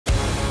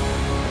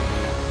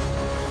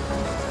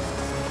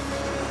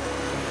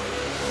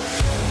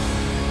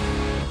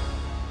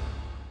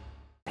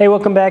Hey,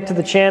 welcome back to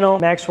the channel.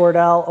 Max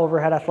Wardell,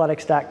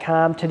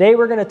 overheadathletics.com. Today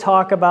we're going to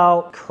talk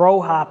about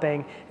crow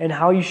hopping and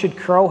how you should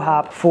crow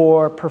hop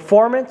for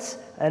performance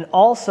and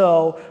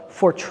also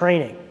for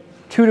training.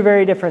 Two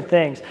very different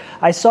things.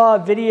 I saw a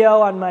video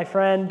on my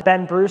friend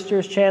Ben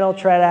Brewster's channel,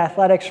 Tread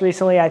Athletics,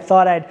 recently. I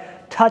thought I'd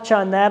touch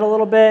on that a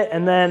little bit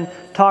and then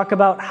talk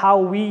about how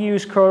we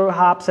use crow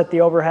hops at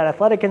the Overhead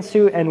Athletic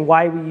Institute and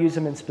why we use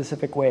them in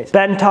specific ways.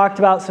 Ben talked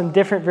about some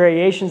different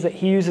variations that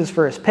he uses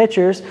for his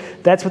pitchers.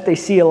 That's what they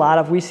see a lot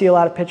of. We see a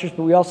lot of pitchers,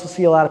 but we also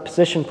see a lot of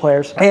position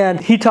players. And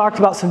he talked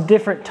about some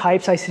different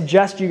types. I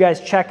suggest you guys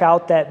check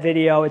out that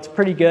video. It's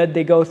pretty good.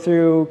 They go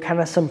through kind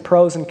of some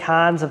pros and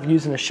cons of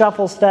using a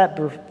shuffle step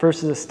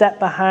versus a step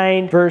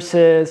behind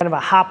versus kind of a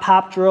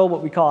hop drill,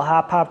 what we call a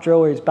hop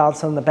drill where he's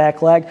bouncing on the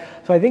back leg.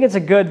 So I think it's a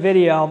good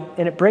video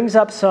and it brings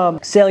up some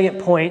salient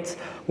points.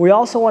 We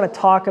also want to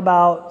talk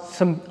about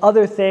some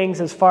other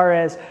things as far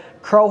as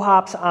crow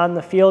hops on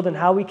the field and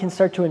how we can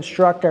start to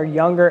instruct our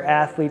younger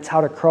athletes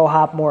how to crow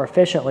hop more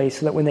efficiently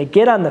so that when they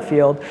get on the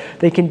field,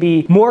 they can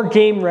be more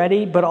game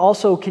ready, but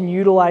also can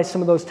utilize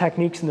some of those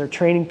techniques in their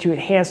training to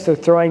enhance their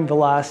throwing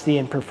velocity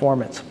and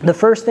performance. The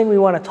first thing we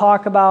want to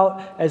talk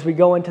about as we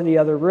go into the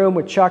other room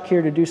with Chuck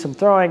here to do some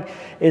throwing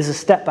is a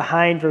step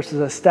behind versus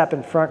a step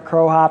in front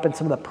crow hop and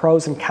some of the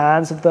pros and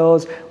cons of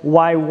those,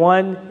 why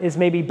one is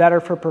maybe better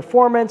for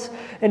performance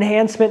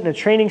enhancement in a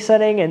training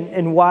setting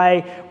and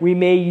why we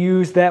may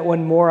use that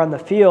one more on the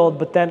field,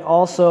 but then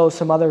also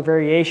some other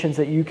variations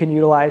that you can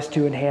utilize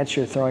to enhance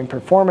your throwing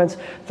performance,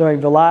 throwing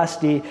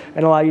velocity,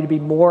 and allow you to be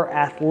more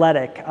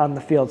athletic on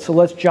the field. So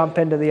let's jump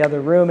into the other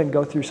room and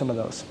go through some of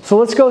those. So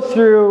let's go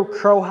through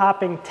crow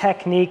hopping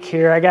technique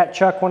here. I got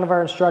Chuck, one of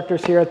our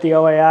instructors here at the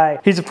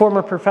OAI. He's a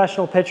former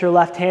professional pitcher,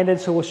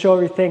 left-handed, so we'll show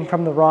everything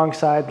from the wrong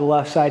side, the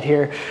left side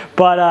here.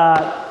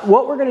 But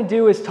what we're going to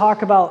do is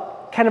talk about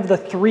kind of the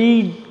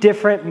three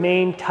different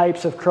main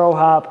types of crow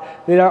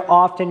hop that are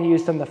often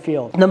used on the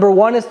field. Number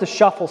one is the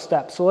shuffle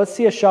step. So let's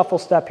see a shuffle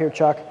step here,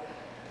 Chuck.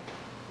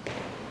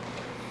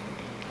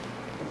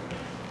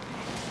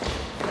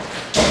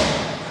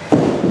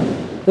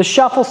 The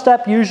shuffle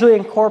step usually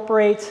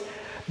incorporates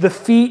the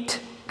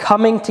feet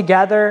coming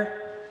together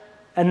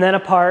and then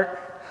apart.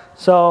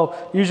 So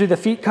usually the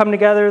feet come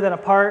together, then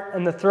apart,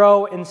 and the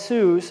throw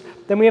ensues.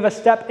 Then we have a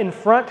step in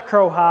front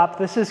crow hop.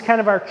 This is kind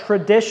of our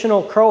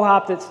traditional crow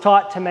hop that's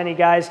taught to many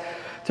guys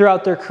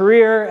throughout their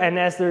career and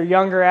as they're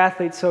younger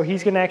athletes. So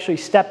he's going to actually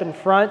step in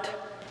front.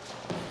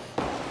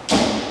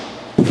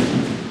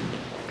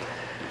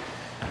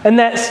 And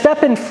that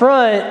step in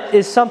front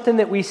is something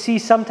that we see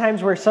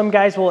sometimes where some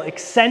guys will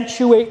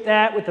accentuate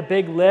that with a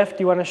big lift.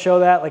 You want to show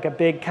that, like a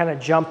big kind of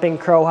jumping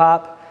crow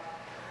hop?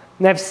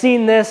 And I've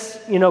seen this,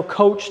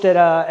 coached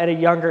at a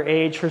younger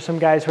age for some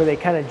guys where they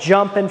kind of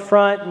jump in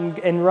front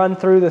and run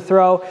through the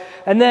throw.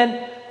 And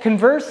then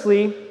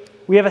conversely,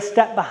 we have a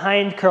step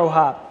behind crow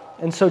hop.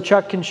 And so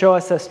Chuck can show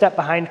us a step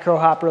behind crow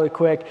hop really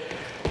quick.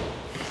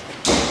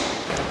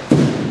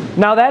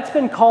 Now that's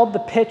been called the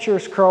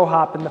pitcher's crow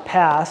hop in the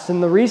past,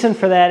 and the reason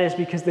for that is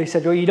because they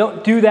said, well, you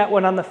don't do that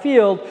one on the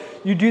field,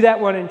 you do that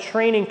one in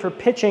training for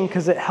pitching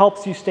because it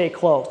helps you stay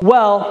closed.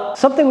 Well,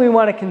 something we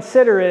want to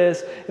consider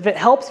is if it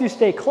helps you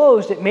stay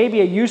closed, it may be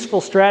a useful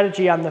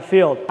strategy on the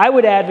field. I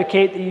would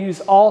advocate that you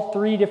use all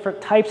three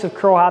different types of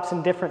crow hops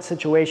in different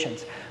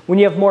situations. When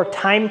you have more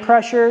time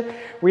pressure,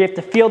 where you have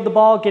to field the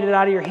ball, get it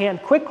out of your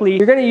hand quickly,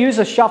 you're going to use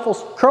a shuffle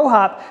crow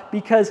hop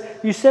because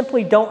you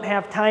simply don't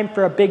have time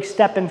for a big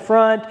step in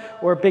front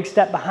or a big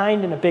step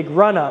behind and a big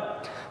run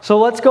up. So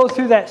let's go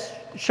through that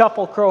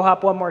shuffle crow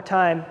hop one more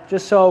time,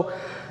 just so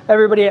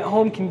everybody at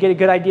home can get a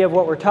good idea of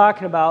what we're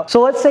talking about.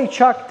 So let's say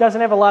Chuck doesn't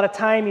have a lot of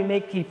time.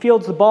 He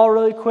fields the ball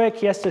really quick.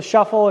 He has to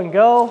shuffle and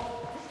go.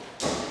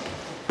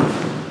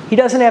 He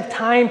doesn't have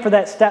time for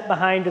that step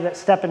behind or that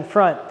step in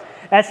front.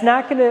 That's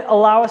not going to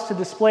allow us to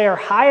display our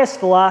highest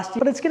velocity,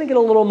 but it's going to get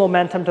a little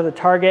momentum to the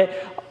target,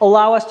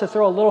 allow us to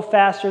throw a little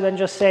faster than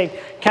just, say,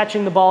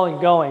 catching the ball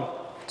and going.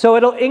 So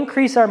it'll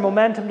increase our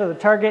momentum to the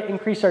target,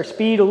 increase our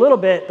speed a little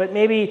bit, but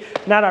maybe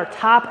not our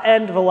top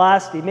end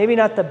velocity, maybe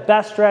not the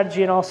best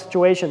strategy in all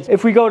situations.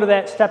 If we go to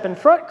that step in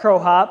front crow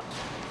hop,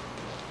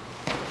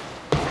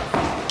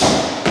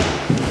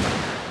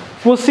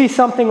 we'll see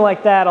something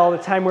like that all the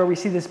time where we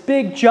see this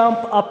big jump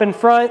up in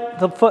front,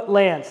 the foot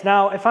lands.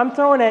 Now, if I'm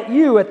throwing at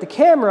you at the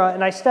camera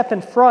and I step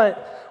in front,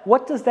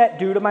 what does that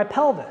do to my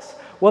pelvis?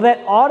 Well, that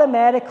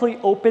automatically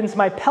opens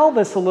my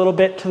pelvis a little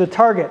bit to the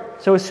target.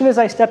 So as soon as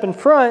I step in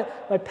front,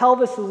 my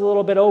pelvis is a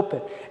little bit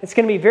open. It's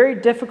going to be very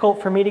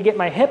difficult for me to get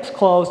my hips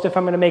closed if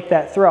I'm going to make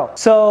that throw.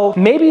 So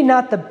maybe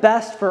not the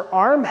best for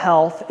arm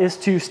health is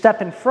to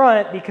step in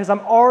front because I'm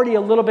already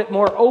a little bit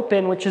more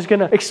open, which is going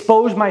to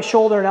expose my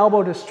shoulder and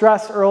elbow to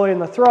stress early in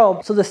the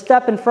throw. So the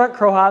step in front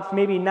crow hop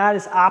maybe not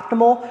as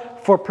optimal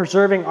for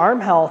preserving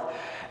arm health.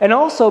 And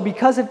also,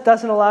 because it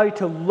doesn't allow you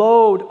to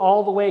load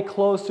all the way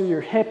close through your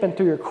hip and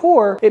through your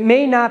core, it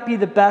may not be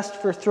the best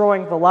for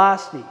throwing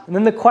velocity. And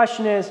then the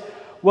question is,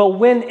 well,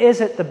 when is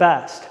it the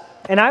best?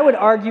 And I would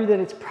argue that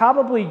it's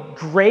probably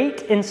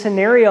great in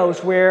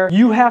scenarios where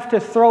you have to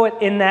throw it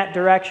in that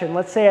direction.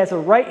 Let's say as a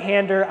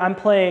right-hander, I'm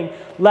playing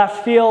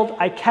left field,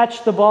 I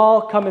catch the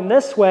ball coming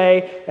this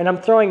way, and I'm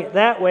throwing it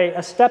that way.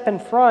 A step in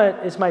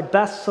front is my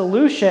best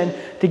solution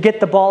to get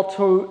the ball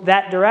to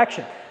that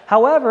direction.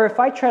 However, if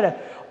I try to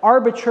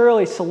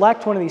arbitrarily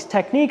select one of these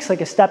techniques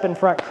like a step in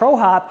front crow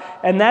hop,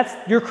 and that's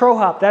your crow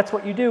hop, that's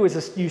what you do,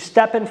 is you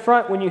step in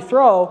front when you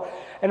throw,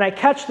 and I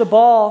catch the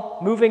ball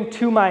moving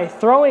to my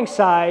throwing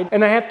side,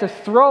 and I have to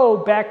throw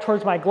back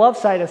towards my glove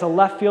side as a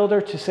left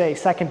fielder to, say,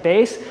 second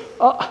base.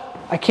 Oh,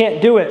 I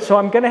can't do it. So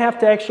I'm going to have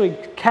to actually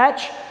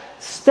catch,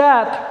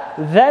 step,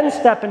 then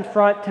step in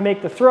front to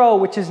make the throw,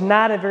 which is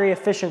not a very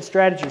efficient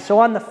strategy. So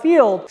on the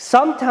field,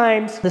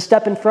 sometimes the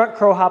step in front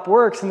crow hop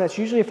works, and that's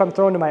usually if I'm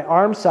throwing to my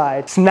arm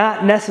side. It's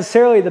not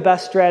necessarily the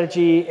best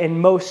strategy in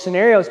most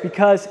scenarios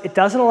because it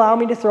doesn't allow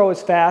me to throw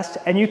as fast,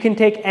 and you can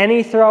take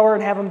any thrower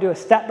and have them do a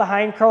step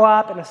behind crow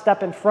hop and a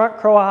step in front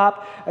crow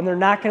hop, and they're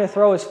not going to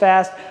throw as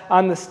fast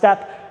on the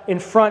step in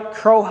front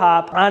crow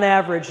hop. On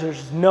average,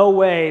 there's no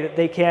way that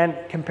they can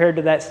compared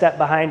to that step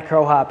behind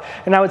crow hop.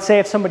 And I would say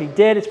if somebody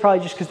did, it's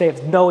probably just because they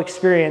have no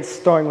experience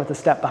throwing with a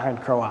step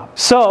behind crow hop.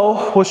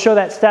 So we'll show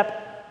that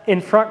step in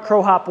front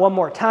crow hop one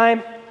more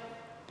time.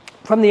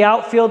 From the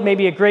outfield,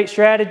 maybe a great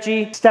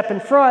strategy, step in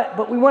front,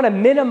 but we want to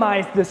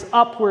minimize this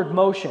upward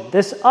motion.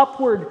 This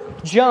upward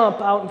jump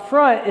out in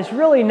front is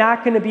really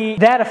not going to be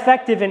that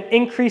effective in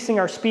increasing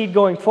our speed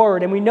going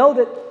forward. And we know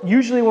that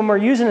usually when we're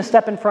using a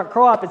step in front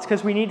crow hop, it's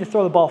because we need to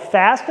throw the ball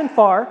fast and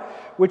far,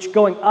 which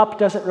going up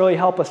doesn't really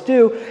help us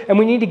do, and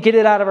we need to get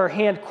it out of our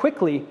hand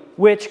quickly,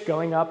 which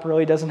going up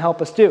really doesn't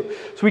help us do.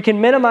 So we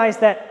can minimize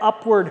that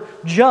upward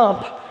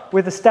jump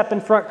with a step in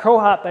front crow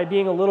hop by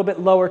being a little bit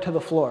lower to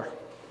the floor.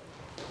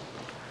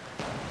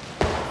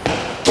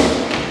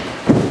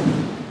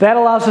 That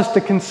allows us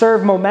to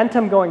conserve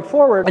momentum going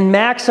forward and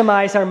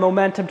maximize our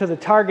momentum to the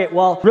target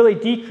while really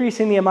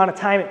decreasing the amount of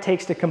time it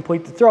takes to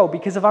complete the throw.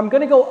 Because if I'm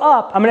going to go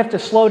up, I'm going to have to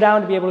slow down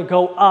to be able to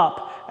go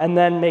up and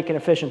then make an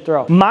efficient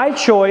throw. My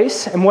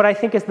choice, and what I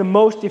think is the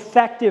most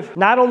effective,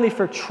 not only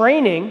for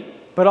training,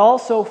 but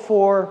also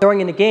for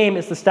throwing in the game,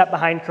 is the step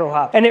behind crow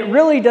hop. And it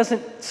really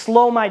doesn't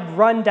slow my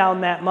run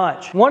down that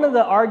much. One of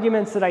the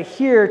arguments that I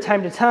hear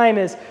time to time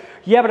is,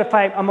 yeah, but if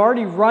I'm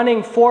already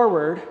running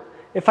forward,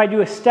 if I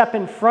do a step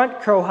in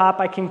front crow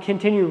hop, I can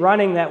continue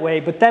running that way.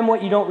 But then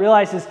what you don't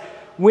realize is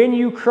when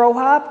you crow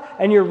hop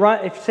and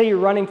say you're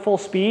running full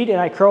speed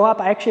and I crow hop,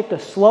 I actually have to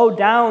slow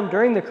down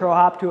during the crow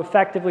hop to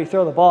effectively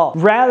throw the ball.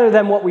 Rather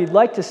than what we'd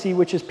like to see,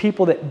 which is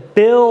people that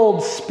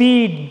build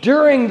speed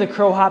during the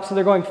crow hop, so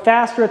they're going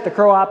faster at the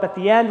crow hop at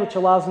the end, which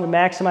allows them to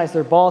maximize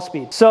their ball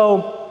speed.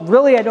 So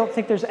really, I don't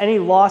think there's any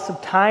loss of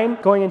time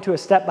going into a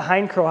step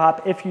behind crow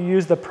hop if you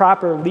use the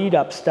proper lead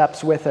up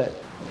steps with it.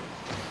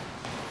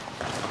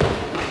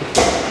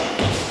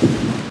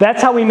 That's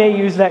how we may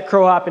use that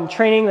crow hop in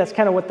training. That's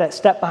kind of what that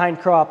step behind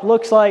crow hop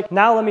looks like.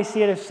 Now let me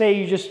see it. If say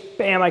you just,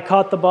 bam, I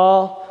caught the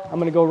ball, I'm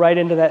going to go right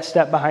into that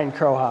step behind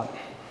crow hop.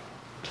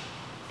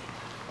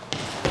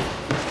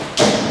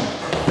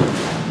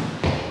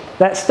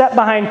 That step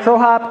behind crow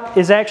hop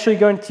is actually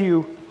going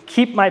to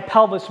keep my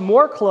pelvis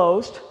more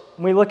closed.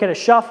 When we look at a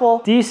shuffle,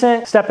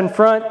 decent, step in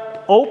front,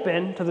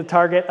 open to the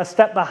target. A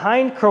step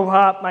behind crow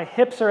hop, my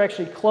hips are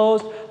actually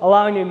closed,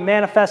 allowing me to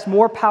manifest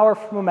more power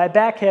from my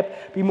back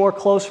hip, be more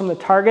close from the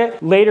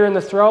target later in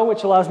the throw,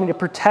 which allows me to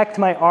protect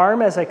my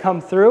arm as I come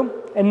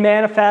through and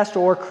manifest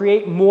or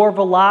create more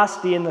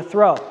velocity in the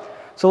throw.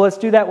 So let's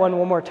do that one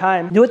more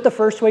time. Do it the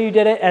first way you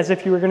did it, as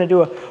if you were going to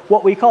do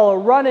what we call a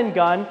run and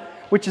gun,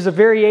 which is a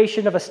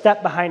variation of a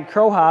step behind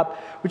crow hop,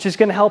 which is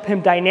going to help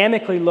him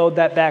dynamically load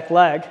that back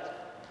leg.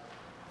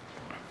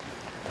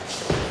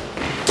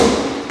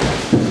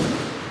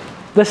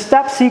 The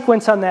step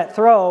sequence on that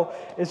throw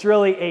is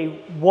really a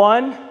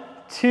 1,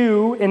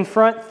 2 in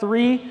front,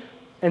 3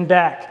 and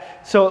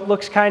back. So it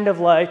looks kind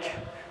of like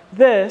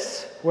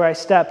this, where I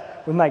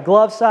step with my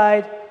glove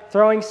side,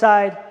 throwing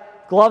side,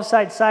 glove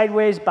side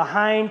sideways,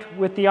 behind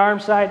with the arm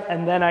side,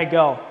 and then I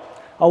go.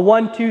 A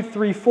 1, 2,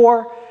 3,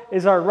 4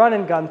 is our run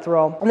and gun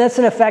throw. And that's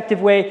an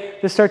effective way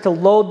to start to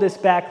load this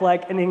back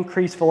leg and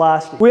increase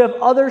velocity. We have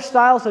other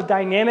styles of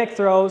dynamic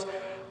throws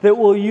that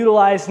we'll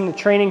utilize in the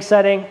training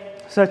setting,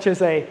 such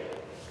as a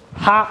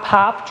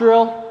hop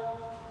drill.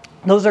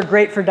 Those are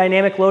great for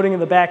dynamic loading of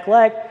the back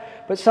leg,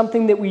 but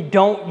something that we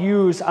don't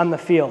use on the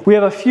field. We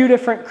have a few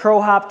different crow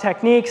hop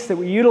techniques that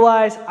we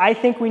utilize. I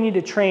think we need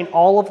to train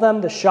all of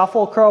them. The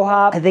shuffle crow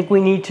hop. I think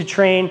we need to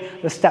train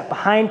the step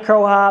behind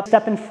crow hop,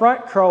 step in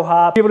front crow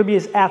hop, be able to be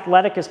as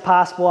athletic as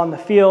possible on the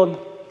field.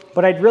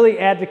 But I'd really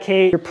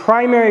advocate your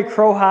primary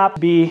crow hop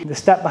be the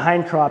step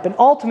behind crow hop. And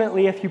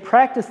ultimately, if you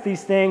practice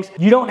these things,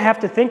 you don't have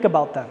to think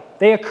about them.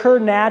 They occur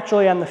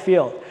naturally on the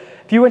field.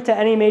 If you went to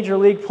any major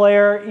league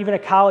player, even a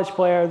college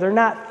player, they're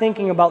not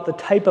thinking about the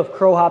type of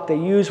crow hop they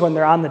use when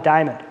they're on the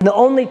diamond. The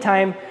only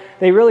time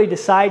they really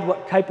decide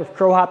what type of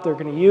crow hop they're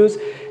going to use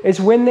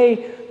is when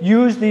they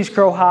use these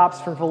crow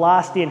hops for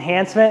velocity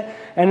enhancement.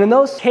 And in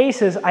those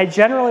cases, I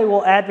generally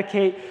will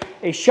advocate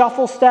a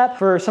shuffle step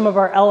for some of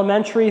our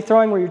elementary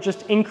throwing where you're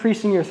just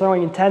increasing your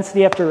throwing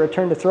intensity after a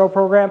return to throw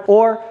program,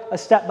 or a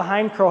step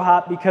behind crow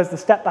hop, because the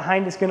step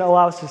behind is going to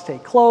allow us to stay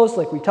closed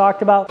like we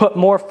talked about, put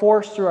more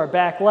force through our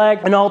back leg,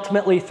 and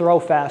ultimately throw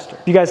faster.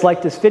 If you guys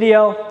like this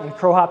video and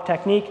crow hop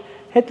technique,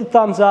 hit the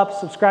thumbs up,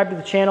 subscribe to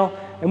the channel,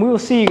 and we will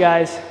see you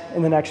guys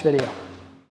in the next video.